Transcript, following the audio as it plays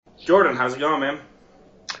Jordan, how's it going, man?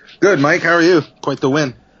 Good, Mike. How are you? Quite the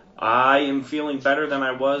win. I am feeling better than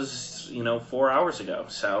I was, 4 hours ago.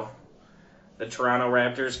 So the Toronto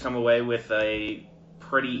Raptors come away with a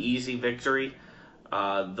pretty easy victory.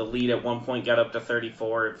 The lead at one point got up to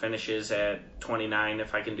 34. It finishes at 29,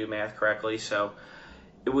 if I can do math correctly. So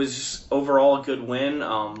it was overall a good win.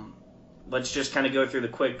 Let's just kind of go through the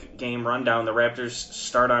quick game rundown. The Raptors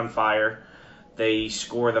start on fire. They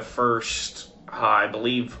score the first, I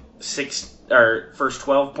believe, first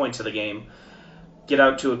 12 points of the game. Get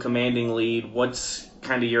out to a commanding lead. What's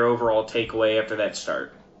kind of your overall takeaway after that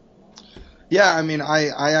start? Yeah, I mean,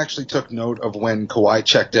 I actually took note of when Kawhi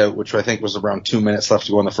checked out, which I think was around 2 minutes left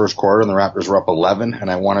to go in the first quarter, and the Raptors were up 11,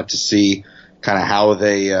 and I wanted to see kind of how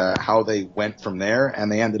they went from there,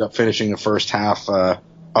 and they ended up finishing the first half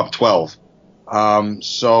up 12.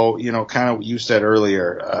 So, kind of what you said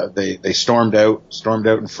earlier, they stormed out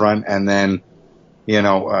in front, and then,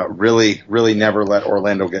 really never let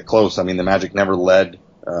Orlando get close. I mean, the Magic never led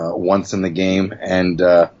once in the game, and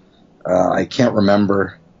I can't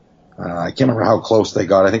remember how close they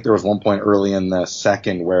got. I think there was one point early in the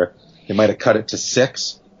second where they might have cut it to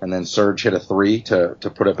 6, and then Serge hit a 3 to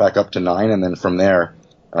put it back up to 9, and then from there,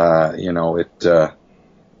 the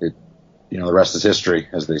rest is history,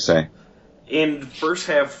 as they say. In the first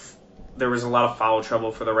half, there was a lot of foul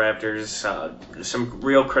trouble for the Raptors. Some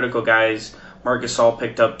real critical guys. Marc Gasol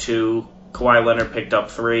picked up 2. Kawhi Leonard picked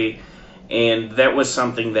up 3. And that was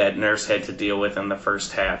something that Nurse had to deal with in the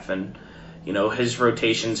first half. And, his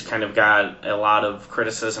rotations kind of got a lot of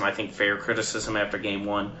criticism, I think fair criticism after Game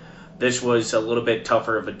 1. This was a little bit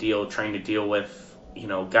tougher of a deal, trying to deal with,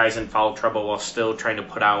 guys in foul trouble while still trying to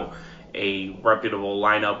put out a reputable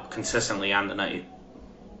lineup consistently on the night.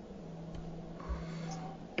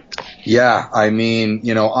 Yeah, I mean,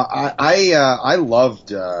 I loved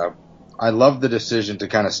the decision to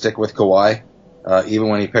kind of stick with Kawhi, even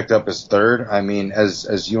when he picked up his third. I mean,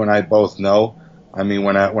 as you and I both know, I mean,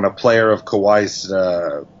 when a player of Kawhi's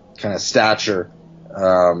kind of stature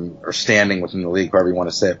or standing within the league, however you want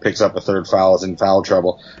to say it, picks up a third foul, is in foul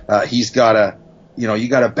trouble, he's got to, you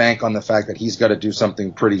got to bank on the fact that he's got to do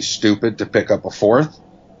something pretty stupid to pick up a fourth.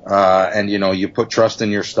 And you put trust in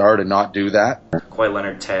your star to not do that. Kawhi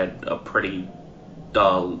Leonard's had a pretty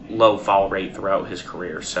low foul rate throughout his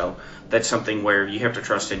career, so that's something where you have to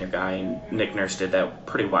trust in your guy, and Nick Nurse did that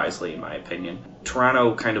pretty wisely, in my opinion.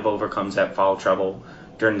 Toronto kind of overcomes that foul trouble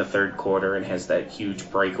during the third quarter and has that huge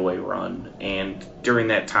breakaway run, and during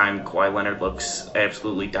that time, Kawhi Leonard looks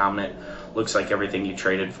absolutely dominant, looks like everything you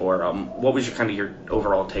traded for. What was your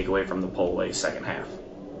overall takeaway from the pull-away second half?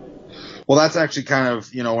 Well, that's actually kind of,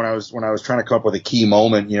 when I was trying to come up with a key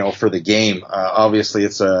moment, for the game. Obviously,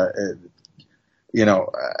 it's a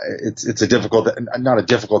difficult, not a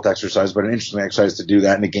difficult exercise, but an interesting exercise to do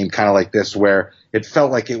that in a game kind of like this, where it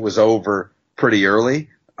felt like it was over pretty early.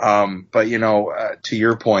 But to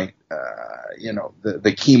your point,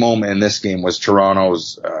 the key moment in this game was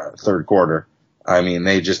Toronto's third quarter. I mean,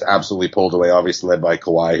 they just absolutely pulled away. Obviously, led by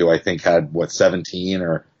Kawhi, who I think had 17,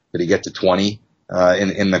 or did he get to 20?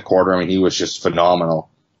 In the quarter. I mean, he was just phenomenal.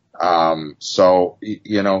 So,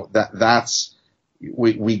 that's,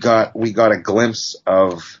 we got a glimpse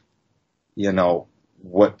of,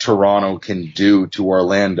 what Toronto can do to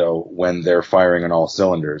Orlando when they're firing on all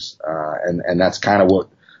cylinders. And that's kind of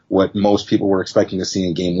what most people were expecting to see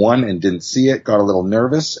in Game 1 and didn't see it, got a little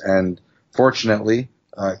nervous. And fortunately,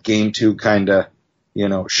 Game 2 kind of,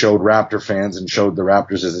 showed Raptor fans and showed the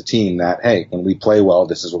Raptors as a team that, hey, when we play well,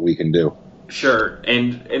 this is what we can do. Sure,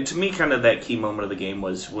 and to me, kind of that key moment of the game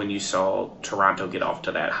was when you saw Toronto get off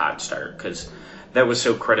to that hot start, because that was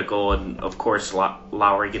so critical, and of course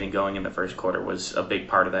Lowry getting going in the first quarter was a big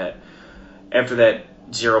part of that. After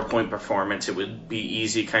that 0-point performance, it would be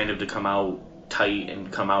easy kind of to come out tight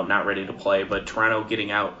and come out not ready to play, but Toronto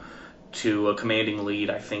getting out to a commanding lead,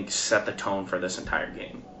 I think, set the tone for this entire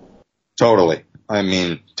game. Totally. I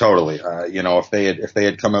mean, totally. If they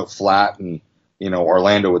had come out flat and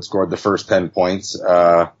Orlando had scored the first 10 points,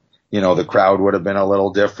 the crowd would have been a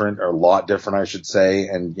little different, or a lot different, I should say.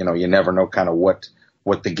 And, you never know kind of what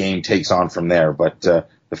the game takes on from there. But, the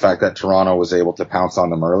fact that Toronto was able to pounce on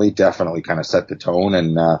them early definitely kind of set the tone.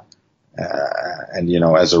 And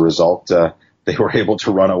as a result, they were able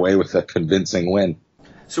to run away with a convincing win.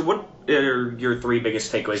 So what are your 3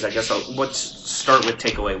 biggest takeaways? I guess let's start with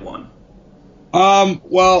takeaway 1. I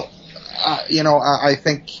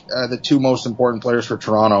think the 2 most important players for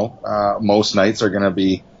Toronto most nights are going to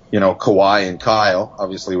be, Kawhi and Kyle,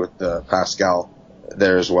 obviously with Pascal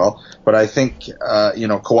there as well. But I think,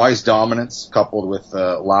 Kawhi's dominance coupled with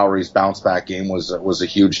Lowry's bounce back game was a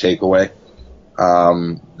huge takeaway.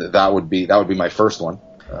 That would be my first one,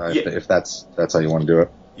 if that's how you want to do it.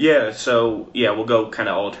 Yeah, so, we'll go kind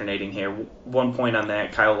of alternating here. 1 point on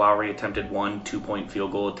that, Kyle Lowry attempted 1 2-point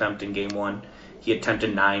field goal attempt in Game 1. He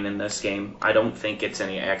attempted 9 in this game. I don't think it's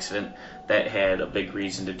any accident. That had a big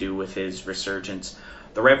reason to do with his resurgence.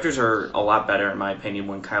 The Raptors are a lot better, in my opinion,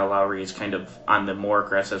 when Kyle Lowry is kind of on the more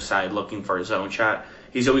aggressive side looking for his own shot.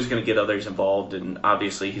 He's always going to get others involved, and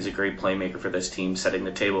obviously he's a great playmaker for this team, setting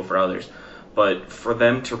the table for others. But for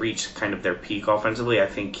them to reach kind of their peak offensively, I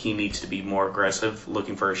think he needs to be more aggressive,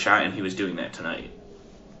 looking for a shot, and he was doing that tonight.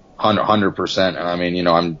 100%. And I mean,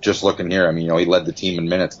 I'm just looking here. I mean, he led the team in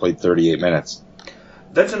minutes, played 38 minutes.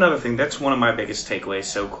 That's another thing. That's one of my biggest takeaways.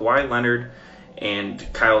 So Kawhi Leonard and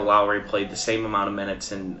Kyle Lowry played the same amount of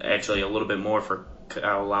minutes, and actually a little bit more for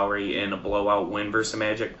Kyle Lowry in a blowout win versus the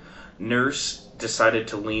Magic. Nurse decided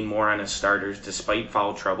to lean more on his starters despite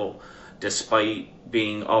foul trouble, despite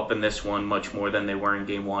being up in this one much more than they were in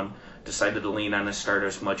Game 1, decided to lean on his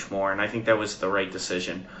starters much more, and I think that was the right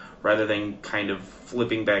decision. Rather than kind of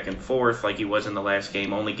flipping back and forth like he was in the last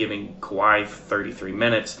game, only giving Kawhi 33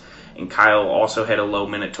 minutes, and Kyle also had a low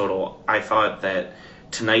minute total, I thought that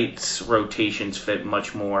tonight's rotations fit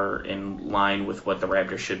much more in line with what the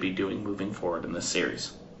Raptors should be doing moving forward in this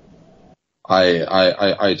series.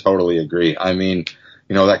 I totally agree. I mean,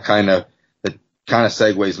 that kind of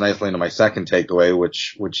segues nicely into my second takeaway,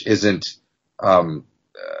 which isn't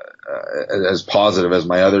as positive as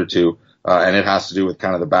my other two, and it has to do with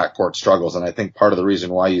kind of the backcourt struggles. And I think part of the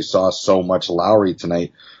reason why you saw so much Lowry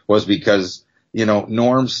tonight was because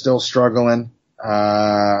Norm's still struggling.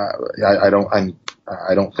 I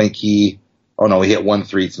don't think he hit 1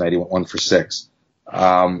 3 tonight. He went 1 for 6.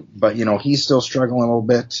 But he's still struggling a little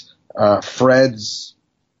bit. Fred's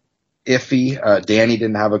iffy. Danny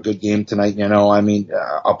didn't have a good game tonight.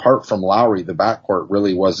 Apart from Lowry, the backcourt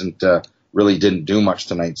really didn't do much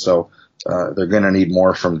tonight. So they're going to need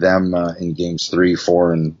more from them in games 3,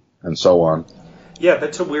 4, and so on. Yeah,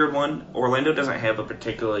 that's a weird one. Orlando doesn't have a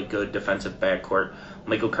particularly good defensive backcourt.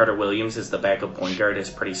 Michael Carter-Williams is the backup point guard. Is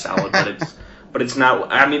pretty solid, but it's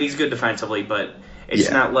not. I mean, he's good defensively, but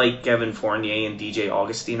it's not like Kevin Fournier and DJ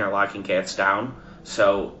Augustine are locking cats down.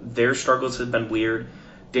 So their struggles have been weird.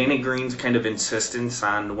 Danny Green's kind of insistence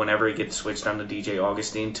on whenever he gets switched on to DJ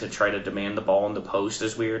Augustine to try to demand the ball in the post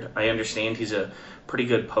is weird. I understand he's a pretty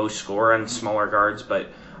good post scorer on smaller guards, but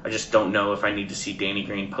I just don't know if I need to see Danny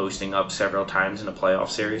Green posting up several times in a playoff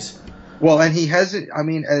series. Well, and he hasn't. I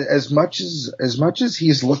mean, as much as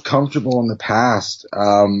he's looked comfortable in the past,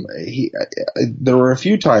 there were a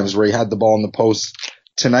few times where he had the ball in the post.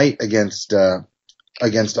 Tonight against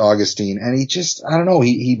Augustine, and he just, I don't know,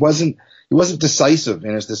 he wasn't decisive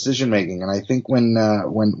in his decision making. And I think when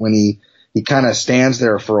he kind of stands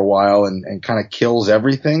there for a while and kind of kills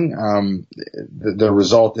everything, the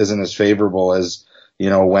result isn't as favorable as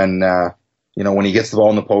when he gets the ball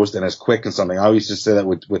in the post and is quick and something. I always just say that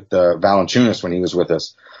with Valanciunas when he was with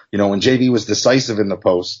us. When JV was decisive in the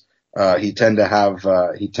post, he tend to have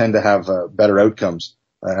better outcomes,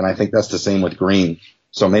 and I think that's the same with Green.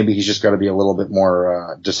 So maybe he's just got to be a little bit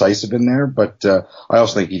more decisive in there. But I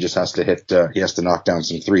also think he just has to he has to knock down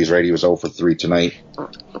some threes, right? He was 0 for 3 tonight.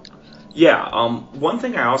 Yeah. One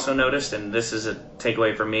thing I also noticed, and this is a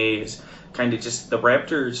takeaway for me, is kind of just the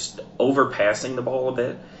Raptors overpassing the ball a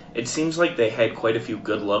bit. It seems like they had quite a few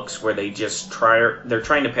good looks where they're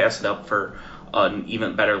trying to pass it up for an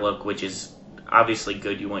even better look, which is obviously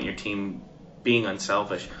good. You want your team being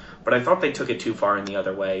unselfish. But I thought they took it too far in the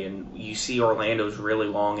other way, and you see Orlando's really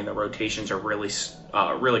long and the rotations are really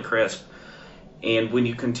crisp. And when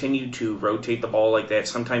you continue to rotate the ball like that,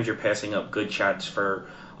 sometimes you're passing up good shots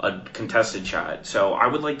for a contested shot. So I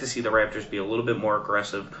would like to see the Raptors be a little bit more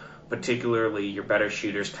aggressive, particularly your better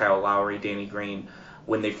shooters, Kyle Lowry, Danny Green.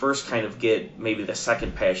 When they first kind of get maybe the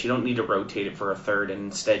second pass, you don't need to rotate it for a third and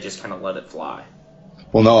instead just kind of let it fly.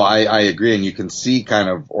 Well, no, I agree, and you can see kind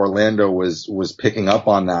of Orlando was picking up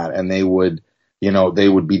on that, and they would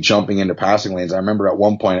be jumping into passing lanes. I remember at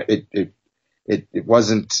one point it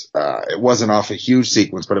wasn't off a huge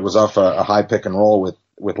sequence, but it was off a high pick and roll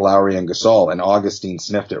with Lowry and Gasol, and Augustine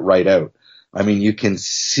sniffed it right out. I mean, you can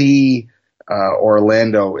see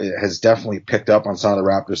Orlando has definitely picked up on some of the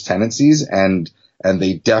Raptors' tendencies, and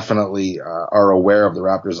they definitely are aware of the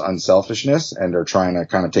Raptors' unselfishness and are trying to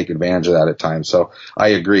kind of take advantage of that at times. So I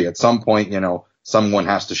agree. At some point, someone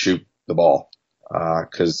has to shoot the ball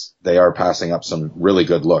because they are passing up some really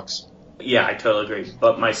good looks. Yeah, I totally agree.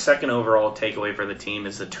 But my second overall takeaway for the team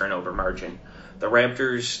is the turnover margin. The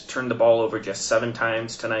Raptors turned the ball over just 7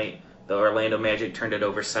 times tonight. The Orlando Magic turned it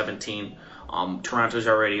over 17. Toronto's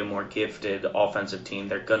already a more gifted offensive team.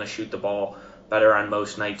 They're going to shoot the ball better on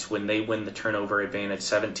most nights. When they win the turnover advantage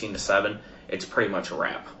 17-7, it's pretty much a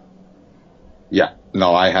wrap. Yeah,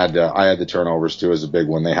 no, I had the turnovers too as a big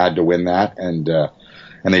one. They had to win that, and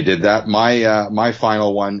they did that. My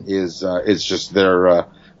final one is just their. I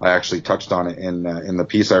actually touched on it in the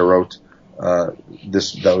piece I wrote.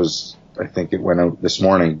 That was, I think it went out this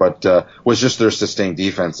morning, but was just their sustained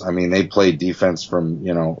defense. I mean, they played defense from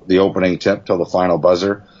the opening tip till the final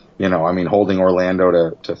buzzer. Holding Orlando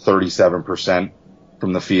to 37%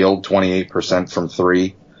 from the field, 28% from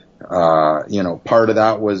three. Part of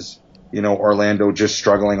that was Orlando just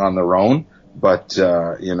struggling on their own, but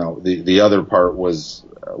the other part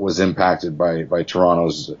was impacted by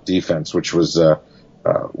Toronto's defense, which was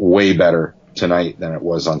way better tonight than it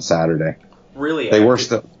was on Saturday. Really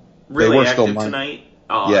active tonight.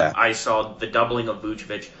 Yeah. I saw the doubling of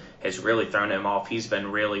Vucevic has really thrown him off. He's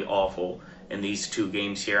been really awful in these two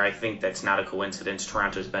games here. I think that's not a coincidence.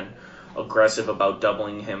 Toronto's been aggressive about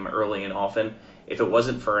doubling him early and often. If it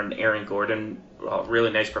wasn't for an Aaron Gordon,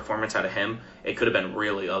 really nice performance out of him, it could have been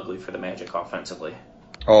really ugly for the Magic offensively.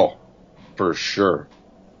 Oh, for sure.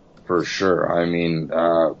 I mean,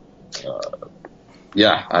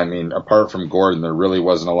 apart from Gordon, there really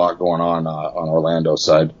wasn't a lot going on Orlando's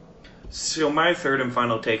side. So my third and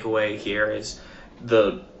final takeaway here is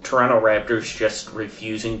the Toronto Raptors just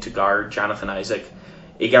refusing to guard Jonathan Isaac.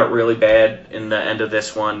 It got really bad in the end of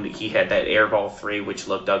this one. He had that air ball three, which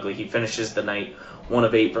looked ugly. He finishes the night 1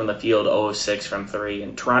 of 8 from the field, 0 of 6 from 3.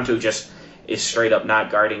 And Toronto just is straight up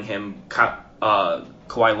not guarding him.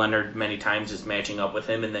 Kawhi Leonard many times is matching up with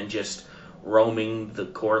him and then just roaming the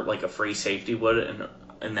court like a free safety would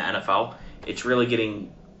in the NFL. It's really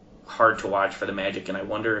getting hard to watch for the Magic, and I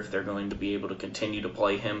wonder if they're going to be able to continue to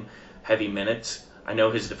play him heavy minutes. I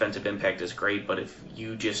know his defensive impact is great, but if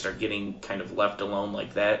you just are getting kind of left alone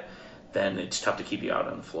like that, then it's tough to keep you out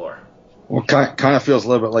on the floor. Well, kind of feels a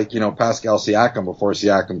little bit like, Pascal Siakam before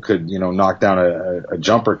Siakam could, knock down a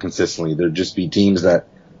jumper consistently. There'd just be teams that,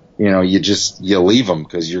 you leave them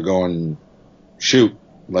because you're going, shoot,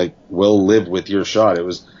 like, we'll live with your shot.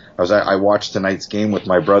 I watched tonight's game with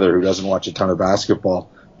my brother who doesn't watch a ton of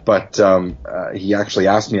basketball. But he actually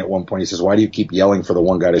asked me at one point, he says, why do you keep yelling for the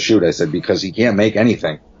one guy to shoot? I said, because he can't make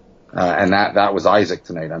anything. And that was Isaac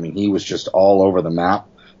tonight. I mean, he was just all over the map,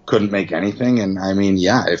 couldn't make anything. And I mean,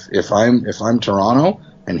 yeah, if I'm Toronto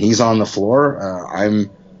and he's on the floor, I'm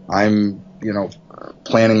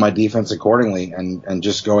planning my defense accordingly and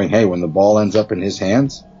just going, hey, when the ball ends up in his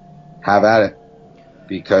hands, have at it.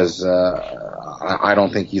 Because I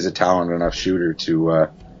don't think he's a talented enough shooter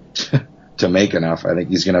to make enough. I think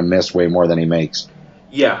he's going to miss way more than he makes.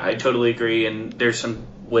 Yeah, I totally agree. And there's some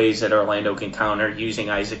ways that Orlando can counter using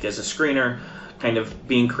Isaac as a screener, kind of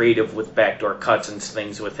being creative with backdoor cuts and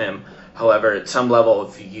things with him. However, at some level,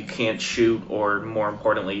 if you can't shoot, or more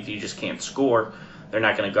importantly, if you just can't score, they're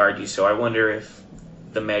not going to guard you. So I wonder if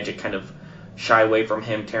the Magic kind of shy away from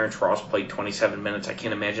him. Terrence Ross played 27 minutes. I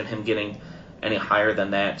can't imagine him getting any higher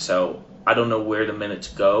than that. So I don't know where the minutes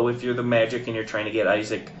go if you're the Magic and you're trying to get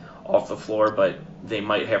Isaac off the floor, but they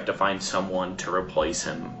might have to find someone to replace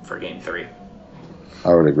him for Game 3.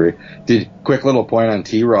 I would agree. Quick little point on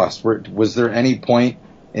T-Ross. Was there any point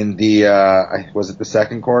in was it the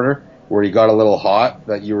second quarter, where he got a little hot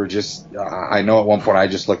that you were just, I know at one point I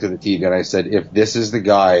just looked at the TV and I said, if this is the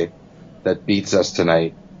guy that beats us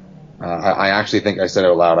tonight, I actually think I said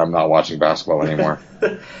out loud, I'm not watching basketball anymore.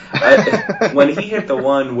 When he hit the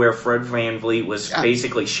one where Fred VanVleet was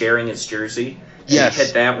basically sharing his jersey, yes, he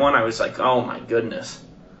hit that one, I was like, oh my goodness.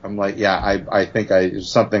 I'm like, yeah, I think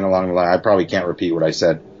something along the line. I probably can't repeat what I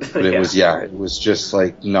said, but it was just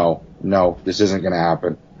like, no, this isn't going to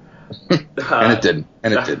happen. And it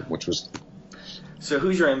didn't, which was. So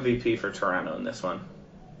who's your MVP for Toronto in this one?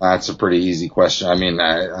 That's a pretty easy question. I mean,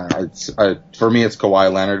 for me, it's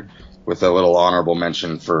Kawhi Leonard, with a little honorable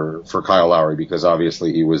mention for Kyle Lowry, because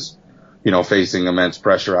obviously he was, facing immense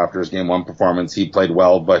pressure after his Game 1 performance. He played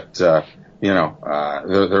well, but,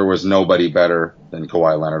 there was nobody better than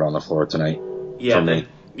Kawhi Leonard on the floor tonight.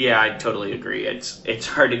 Yeah, I totally agree. It's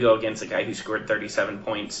hard to go against a guy who scored 37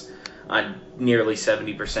 points on nearly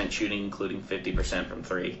 70% shooting, including 50% from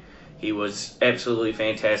 3. He was absolutely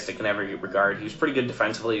fantastic in every regard. He was pretty good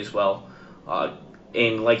defensively as well.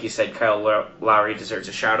 And like you said, Kyle Lowry deserves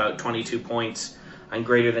a shout-out. 22 points on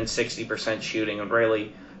greater than 60% shooting. And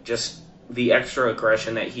really, just the extra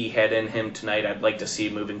aggression that he had in him tonight, I'd like to see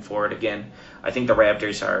moving forward again. I think the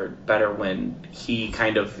Raptors are better when he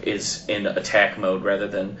kind of is in attack mode rather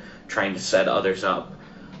than trying to set others up.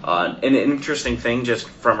 An interesting thing, just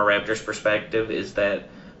from a Raptors perspective, is that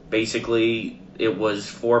basically it was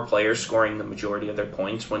 4 players scoring the majority of their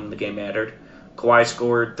points when the game mattered. Kawhi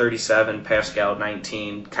scored 37, Pascal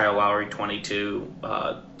 19, Kyle Lowry 22,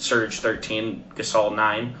 Serge 13, Gasol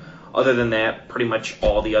 9. Other than that, pretty much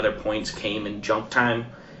all the other points came in junk time.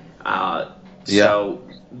 So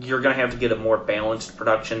you're going to have to get a more balanced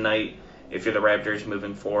production night if you're the Raptors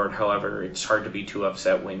moving forward. However, it's hard to be too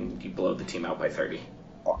upset when you blow the team out by 30.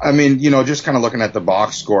 I mean, just kind of looking at the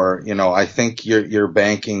box score, I think you're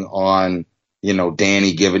banking on,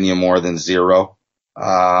 Danny giving you more than 0.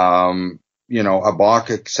 Ibaka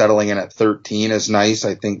settling in at 13 is nice.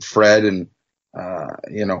 I think Fred and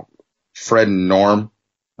Norm,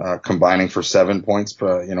 combining for 7 points,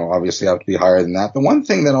 but, obviously have to be higher than that. The one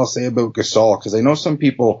thing that I'll say about Gasol, because I know some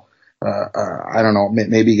people, I don't know,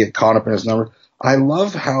 maybe get caught up in his number. I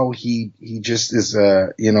love how he just is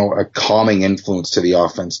a calming influence to the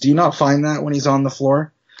offense. Do you not find that when he's on the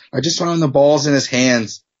floor? I just find when the ball's in his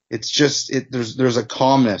hands, it's just, there's a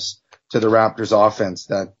calmness to the Raptors offense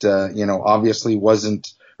that, obviously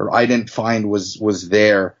wasn't, or I didn't find was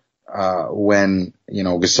there, when,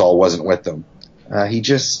 Gasol wasn't with them. He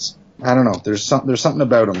just, I don't know. There's something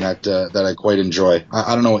about him that I quite enjoy.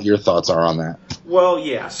 I don't know what your thoughts are on that. Well,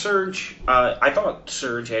 yeah, Serge, I thought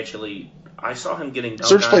Serge actually, I saw him getting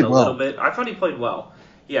dunked on a little bit. I thought he played well.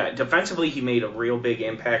 Yeah, defensively he made a real big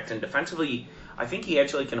impact, and defensively I think he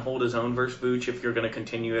actually can hold his own versus Vooch if you're going to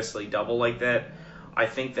continuously double like that. I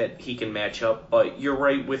think that he can match up, but you're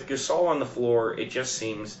right, with Gasol on the floor, it just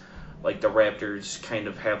seems like the Raptors kind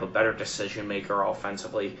of have a better decision maker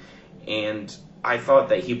offensively, and I thought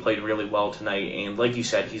that he played really well tonight, and like you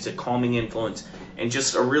said, he's a calming influence and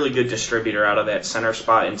just a really good distributor out of that center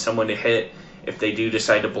spot and someone to hit if they do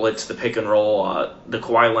decide to blitz the pick and roll. The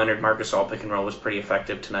Kawhi Leonard-Marc Gasol pick and roll was pretty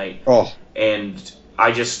effective tonight. And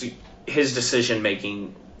his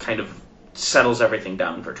decision-making kind of settles everything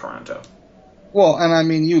down for Toronto. Well, and I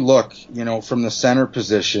mean, you look, from the center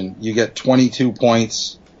position, you get 22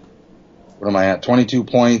 points. What am I at? 22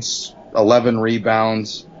 points, 11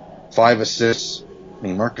 rebounds, 5 assists. I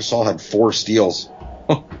mean, Marc Gasol had 4 steals.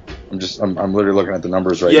 I'm literally looking at the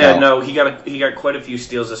numbers right now. Yeah, no, he got quite a few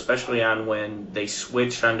steals, especially on when they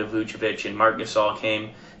switched onto Vucevic and Marc Gasol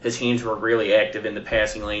came. His hands were really active in the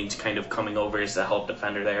passing lanes, kind of coming over as the help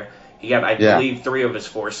defender there. He got, I believe, 3 of his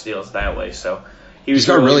 4 steals that way. So he's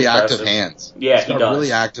got really impressive. Active hands. Yeah, he does.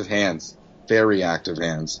 Really active hands. Very active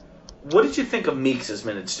hands. What did you think of Meeks'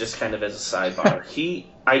 minutes, just kind of as a sidebar? He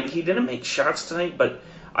didn't make shots tonight, but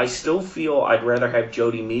I still feel I'd rather have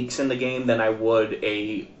Jody Meeks in the game than I would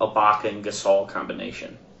a Ibaka and Gasol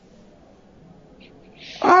combination.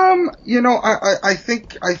 I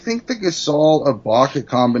think the Gasol Ibaka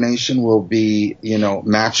combination will be,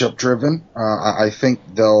 matchup driven. I think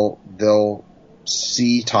they'll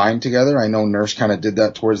see time together. I know Nurse kind of did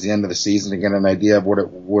that towards the end of the season to get an idea of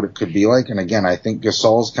what it could be like. And again, I think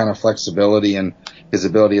Gasol's kind of flexibility and his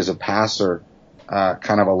ability as a passer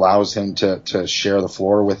kind of allows him to share the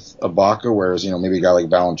floor with Ibaka, whereas, maybe a guy like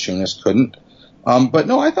Valanciunas couldn't. But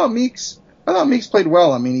no, I thought Meeks played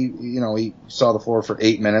well. I mean, he saw the floor for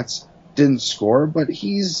 8 minutes, didn't score, but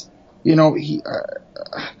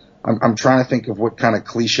I'm trying to think of what kind of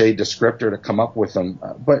cliche descriptor to come up with him.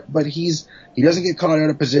 But he doesn't get caught out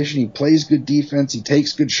of position. He plays good defense. He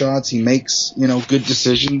takes good shots. He makes, good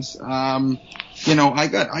decisions. I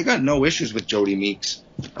got no issues with Jody Meeks,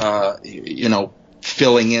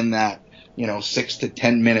 filling in that, 6 to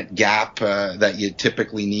 10 minute gap, that you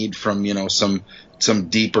typically need from, some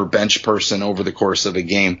deeper bench person over the course of a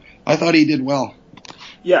game. I thought he did well.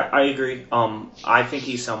 Yeah, I agree. I think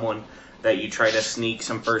he's someone that you try to sneak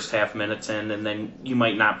some first half minutes in, and then you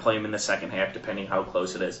might not play him in the second half, depending how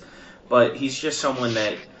close it is. But he's just someone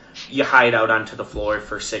that you hide out onto the floor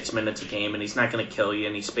for 6 minutes a game, and he's not going to kill you,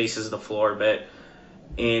 and he spaces the floor a bit,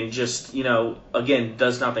 and just, again,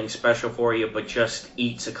 does nothing special for you, but just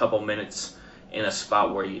eats a couple minutes in a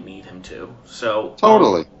spot where you need him to. So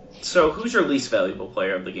totally. So who's your least valuable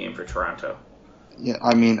player of the game for Toronto? Yeah,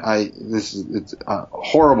 I mean, it's a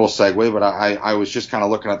horrible segue, but I was just kind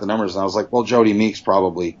of looking at the numbers and I was like, well, Jody Meeks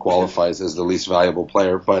probably qualifies as the least valuable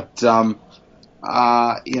player, but if I'm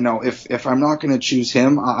not going to choose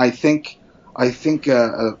him, I think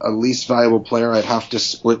a least valuable player I'd have to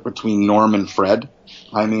split between Norm and Fred.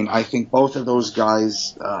 I mean, I think both of those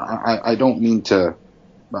guys. I don't mean to.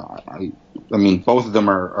 I mean, both of them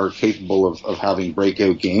are capable of having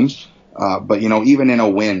breakout games, but even in a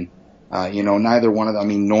win. Neither one of them. I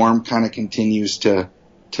mean, Norm kind of continues to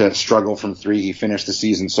struggle from 3. He finished the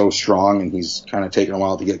season so strong, and he's kind of taken a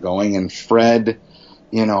while to get going. And Fred,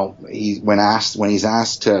 when he's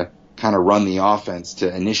asked to kind of run the offense,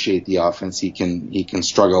 to initiate the offense, he can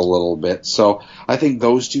struggle a little bit. So I think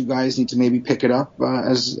those two guys need to maybe pick it up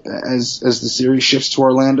as the series shifts to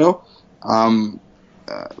Orlando.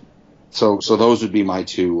 So those would be my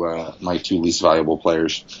two least valuable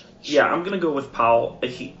players. Yeah, I'm going to go with Powell.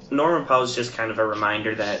 Norman Powell is just kind of a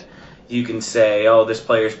reminder that you can say, oh, this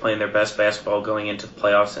player's playing their best basketball going into the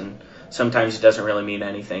playoffs, and sometimes it doesn't really mean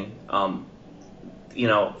anything.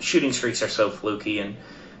 Shooting streaks are so fluky, and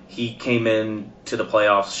he came in to the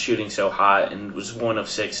playoffs shooting so hot and was 1 of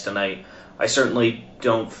 6 tonight. I certainly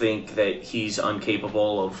don't think that he's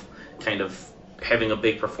incapable of kind of having a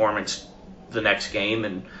big performance the next game,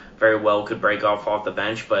 and very well could break off the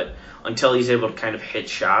bench, but until he's able to kind of hit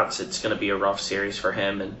shots, it's going to be a rough series for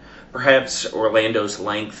him. And perhaps Orlando's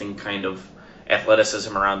length and kind of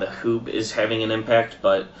athleticism around the hoop is having an impact,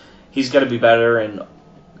 but he's got to be better. And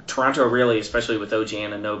Toronto really, especially with OG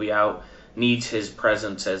Anunoby out, needs his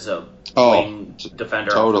presence as a wing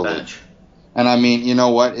defender off the bench. And I mean, you know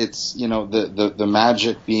what? It's the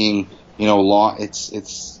Magic being long. It's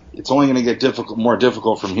only going to get more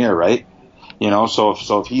difficult from here, right?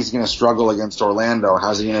 So if he's going to struggle against Orlando,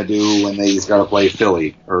 how's he going to do when he's got to play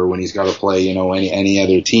Philly or when he's got to play, any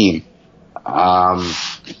other team?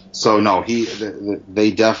 So no,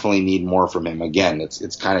 they definitely need more from him. Again,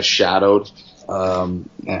 it's kind of shadowed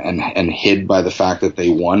and hid by the fact that they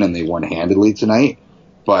won, and they won handedly tonight.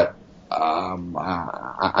 But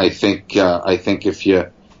I think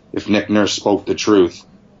if Nick Nurse spoke the truth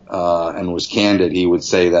and was candid, he would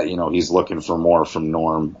say that he's looking for more from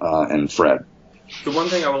Norm and Fred. The one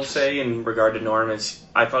thing I will say in regard to Norm is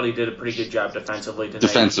I thought he did a pretty good job defensively tonight.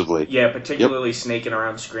 Defensively. Yeah, particularly snaking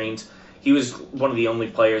around screens. He was one of the only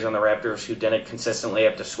players on the Raptors who didn't consistently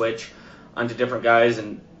have to switch onto different guys,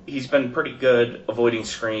 and he's been pretty good avoiding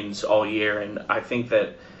screens all year, and I think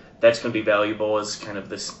that's going to be valuable as kind of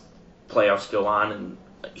this playoffs go on. And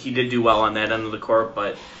he did do well on that end of the court,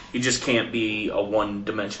 but you just can't be a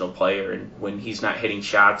one-dimensional player, and when he's not hitting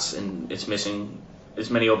shots and it's missing as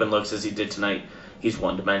many open looks as he did tonight, he's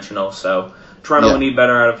one-dimensional. So Toronto will need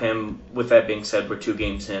better out of him. With that being said, we're 2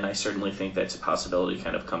 games in. I certainly think that's a possibility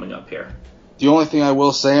kind of coming up here. The only thing I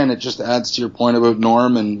will say, and it just adds to your point about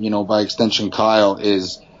Norm and, by extension Kyle,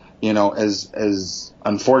 is, as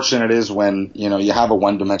unfortunate it is when, you have a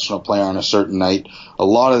one-dimensional player on a certain night, a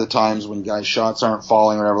lot of the times when guys' shots aren't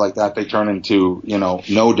falling or whatever like that, they turn into,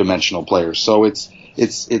 no-dimensional players. So it's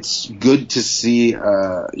good to see,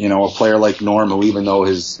 a player like Norm who, even though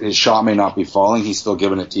his shot may not be falling, he's still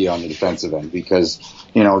giving it to you on the defensive end, because,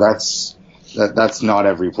 that's not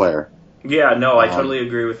every player. Yeah, no, I totally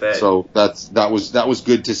agree with that. So that was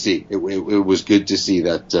good to see. It was good to see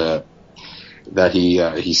that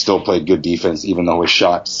he still played good defense, even though his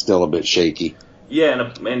shot's still a bit shaky.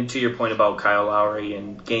 Yeah, and to your point about Kyle Lowry,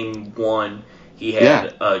 in Game 1, he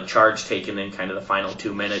had a charge taken in kind of the final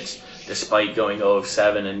 2 minutes, despite going 0 of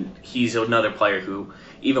 7, and he's another player who,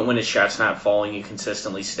 even when his shot's not falling, he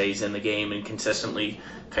consistently stays in the game and consistently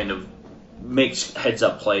kind of makes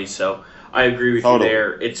heads-up plays. So I agree with you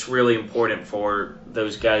there. It's really important for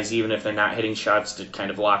those guys, even if they're not hitting shots, to kind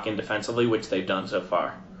of lock in defensively, which they've done so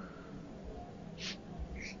far.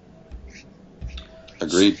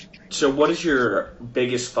 Agreed. So what is your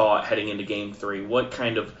biggest thought heading into Game 3? What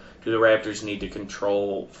kind of do the Raptors need to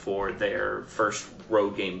control for their first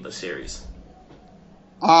road game of the series?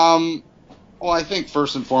 Well, I think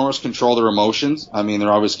first and foremost, control their emotions. I mean,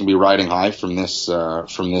 they're always going to be riding high from this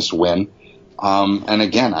win. And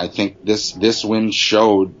again, I think this win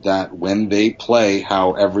showed that when they play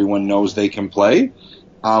how everyone knows they can play,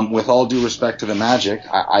 with all due respect to the Magic,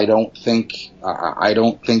 I don't think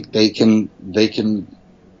they can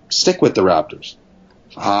stick with the Raptors.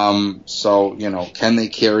 So, can they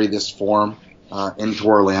carry this form into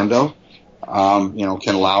Orlando?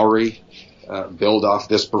 Can Lowry build off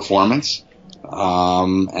this performance?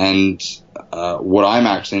 And what I'm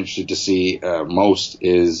actually interested to see most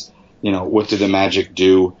is, what do the Magic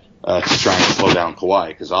do to try and slow down Kawhi?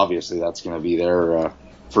 Because obviously that's going to be their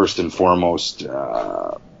first and foremost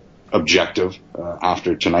objective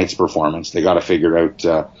after tonight's performance. They got to figure out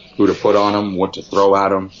who to put on him, what to throw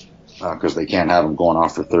at him, because they can't have him going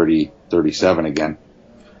off for 30, 37 again.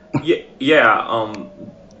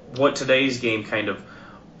 What today's game kind of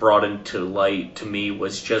brought into light to me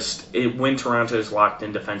was just when Toronto is locked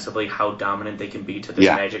in defensively, how dominant they can be to this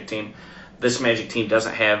Magic team. This Magic team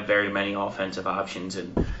doesn't have very many offensive options,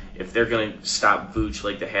 and if they're going to stop Vooch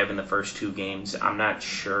like they have in the first 2 games, I'm not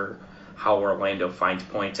sure how Orlando finds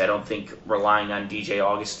points. I don't think relying on DJ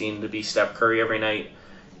Augustine to be Steph Curry every night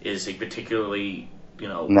is a particularly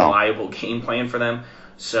reliable game plan for them.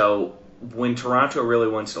 So when Toronto really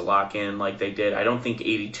wants to lock in like they did, I don't think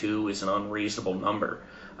 82 is an unreasonable number.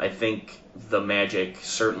 I think the Magic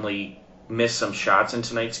certainly missed some shots in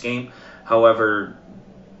tonight's game. However,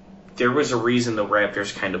 there was a reason the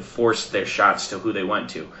Raptors kind of forced their shots to who they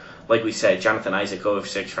went to. Like we said, Jonathan Isaac 0 of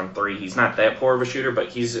 6 from 3. He's not that poor of a shooter, but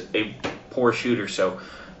he's a poor shooter. So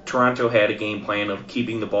Toronto had a game plan of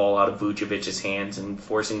keeping the ball out of Vucevic's hands and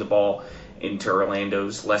forcing the ball into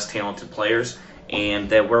Orlando's less talented players. And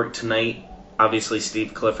that worked tonight. Obviously,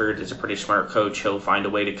 Steve Clifford is a pretty smart coach. He'll find a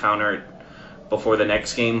way to counter it before the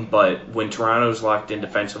next game. But when Toronto's locked in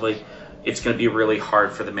defensively, it's going to be really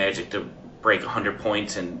hard for the Magic to break 100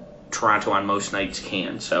 points, and Toronto on most nights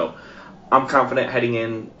can. So I'm confident heading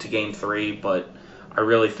into Game 3, but I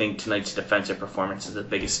really think tonight's defensive performance is the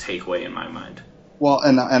biggest takeaway in my mind. Well,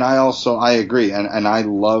 and I agree, and I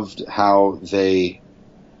loved how they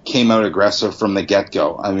came out aggressive from the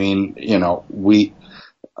get-go. I mean,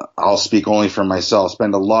 I'll speak only for myself,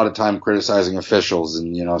 spend a lot of time criticizing officials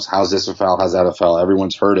and, how's this a foul, how's that a foul?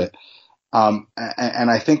 Everyone's heard it. And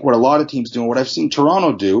I think what a lot of teams do, and what I've seen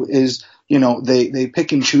Toronto do is, they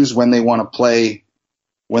pick and choose when they want to play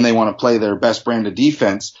their best brand of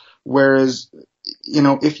defense. Whereas,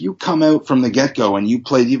 if you come out from the get-go and you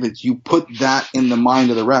play defense, you put that in the mind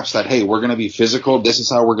of the refs that, hey, we're going to be physical, this is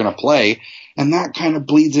how we're going to play. And that kind of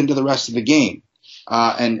bleeds into the rest of the game,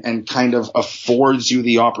 and kind of affords you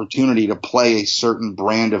the opportunity to play a certain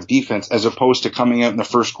brand of defense, as opposed to coming out in the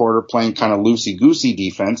first quarter playing kind of loosey-goosey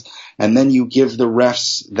defense, and then you give the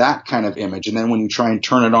refs that kind of image. And then when you try and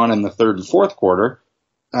turn it on in the third and fourth quarter,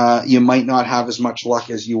 you might not have as much luck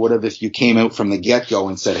as you would have if you came out from the get-go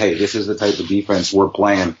and said, hey, this is the type of defense we're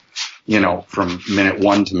playing, from minute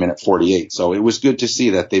 1 to minute 48. So it was good to see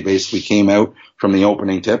that they basically came out from the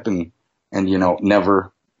opening tip and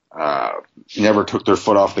never took their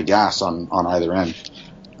foot off the gas on either end.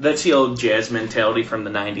 That's the old Jazz mentality from the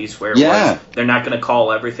 90s where they're not going to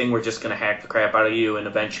call everything, we're just going to hack the crap out of you, and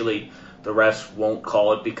eventually the refs won't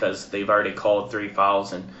call it because they've already called 3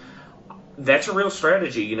 fouls. And that's a real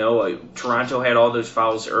strategy. Toronto had all those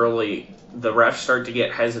fouls early. The refs start to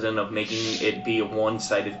get hesitant of making it be a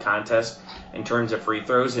one-sided contest in terms of free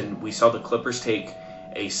throws, and we saw the Clippers take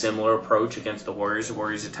a similar approach against the Warriors. The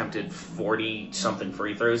Warriors attempted 40-something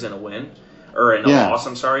free throws in a loss,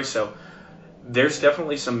 I'm sorry. So there's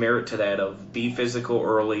definitely some merit to that of be physical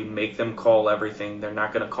early, make them call everything. They're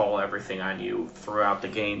not going to call everything on you throughout the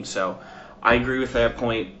game. So I agree with that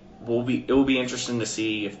point. It will be interesting to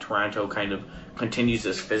see if Toronto kind of continues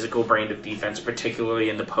this physical brand of defense, particularly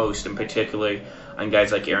in the post and particularly on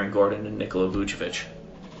guys like Aaron Gordon and Nikola Vucevic.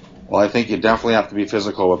 Well, I think you definitely have to be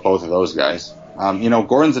physical with both of those guys.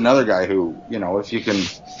 Gordon's another guy who, if you can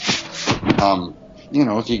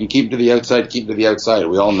keep to the outside, keep to the outside.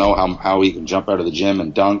 We all know how he can jump out of the gym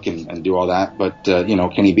and dunk and do all that, but,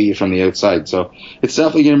 can he beat you from the outside? So it's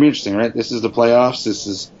definitely going to be interesting, right? This is the playoffs. This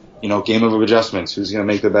is, game of adjustments. Who's going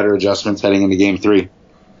to make the better adjustments heading into Game 3?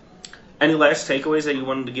 Any last takeaways that you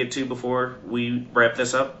wanted to get to before we wrap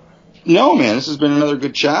this up? No, man. This has been another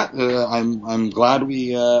good chat. I'm glad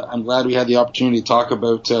we had the opportunity to talk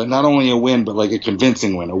about not only a win, but like a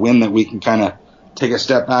convincing win, a win that we can kind of take a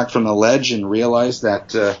step back from the ledge and realize that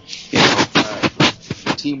the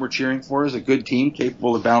team we're cheering for is a good team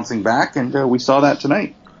capable of bouncing back, and we saw that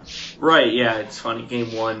tonight. Right. Yeah. It's funny.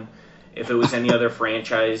 Game 1. If it was any other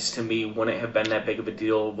franchise, to me, wouldn't have been that big of a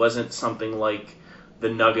deal. It wasn't something like the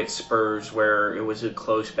Nuggets Spurs where it was a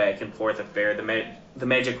close back and forth affair. The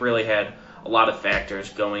Magic really had a lot of factors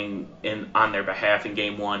going in on their behalf in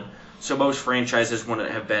Game 1. So most franchises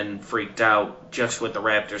wouldn't have been freaked out. Just with the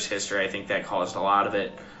Raptors' history, I think that caused a lot of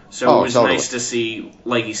it. So it was nice to see,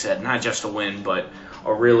 like you said, not just a win, but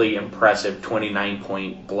a really impressive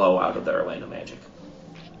 29-point blowout of the Orlando Magic.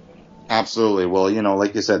 Absolutely. Well,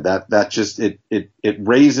 like you said, that just it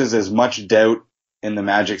raises as much doubt in the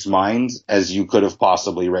Magic's minds as you could have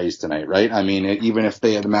possibly raised tonight, right? I mean, even if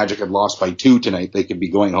the Magic had lost by 2 tonight, they could be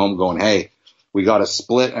going home going, hey, we got a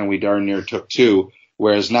split and we darn near took 2.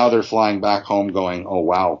 Whereas now they're flying back home going, oh,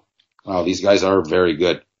 wow, these guys are very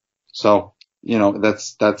good. So,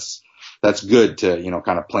 that's good to,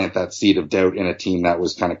 kind of plant that seed of doubt in a team that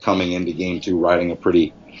was kind of coming into Game 2 riding a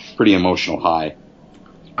pretty emotional high.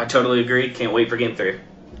 I totally agree. Can't wait for Game 3.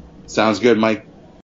 Sounds good, Mike.